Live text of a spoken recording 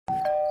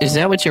Is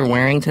that what you're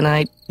wearing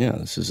tonight? Yeah,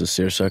 this is a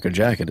seersucker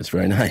jacket. It's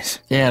very nice.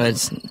 Yeah,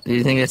 but do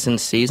you think it's in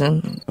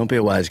season? Don't be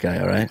a wise guy,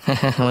 all right?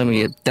 Let me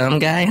be a dumb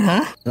guy,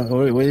 huh?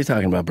 What are you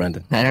talking about,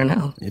 Brendan? I don't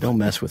know. You don't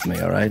mess with me,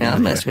 all right? Yeah, I'll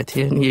mess with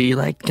you. You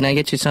like? Can I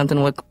get you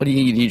something? What do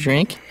you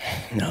drink?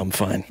 No, I'm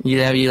fine.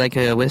 You like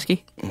a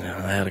whiskey? No,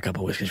 I had a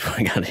couple whiskeys before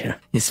I got here.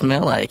 You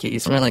smell like it. You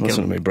smell like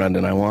Listen to me,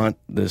 Brendan. I want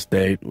this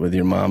date with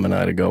your mom and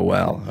I to go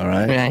well, all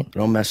right? Right.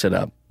 Don't mess it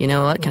up. You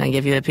know what? Can I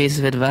give you a piece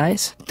of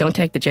advice? Don't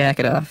take the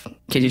jacket off,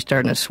 because you're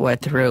starting to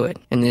sweat through it.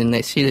 And then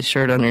they see the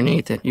shirt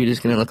underneath it. You're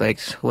just going to look like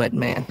Sweat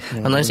Man.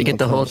 Yeah, unless you get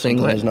the whole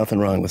thing wet. There's nothing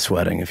wrong with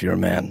sweating if you're a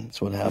man.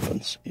 That's what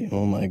happens.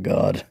 Oh, my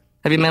God.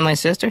 Have you met my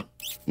sister?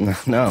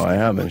 No, I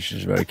haven't.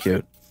 She's very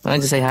cute. Why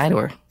don't you say hi to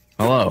her?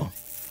 Hello.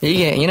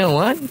 You know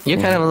what? You're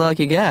kind of a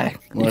lucky guy.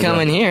 You come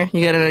in here,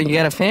 you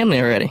got a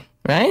family already.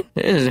 Right?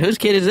 Whose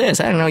kid is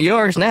this? I don't know.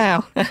 Yours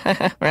now.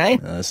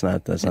 Right? That's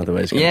not the way it's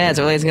going to be. Yeah, it's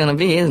the way it's going to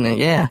be, isn't it?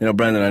 Yeah. You know,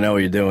 Brendan, I know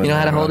what you're doing. You know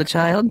how to hold a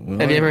child?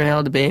 Have you ever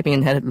held a baby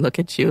and had it look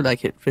at you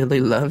like it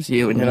really loves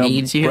you and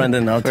needs you?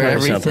 Brendan, I'll tell you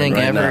something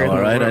right now,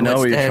 all right? I know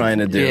what you're trying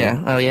to do.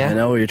 Yeah. Oh, yeah? I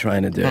know what you're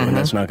trying to do, and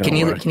that's not going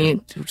to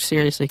work.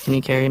 Seriously, can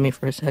you carry me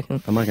for a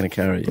second? I'm not going to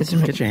carry you.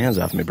 Get your hands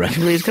off me,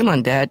 Brendan. Please, come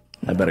on, Dad.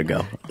 I better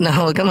go.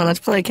 No, come on,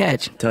 let's play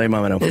catch. Tell your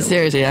mom I don't feel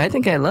Seriously, I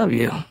think I love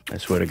you. I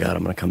swear to God,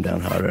 I'm going to come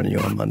down harder on you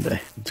on Monday.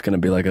 It's going to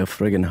be like a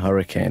friggin'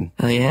 hurricane.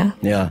 Oh, yeah?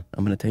 Yeah,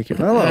 I'm going to take you.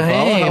 Hello,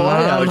 hey, Paul. How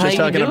are you? I was just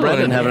talking to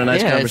Brendan, having a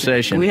nice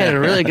conversation. conversation. We had a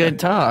really good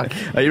talk.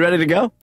 Are you ready to go?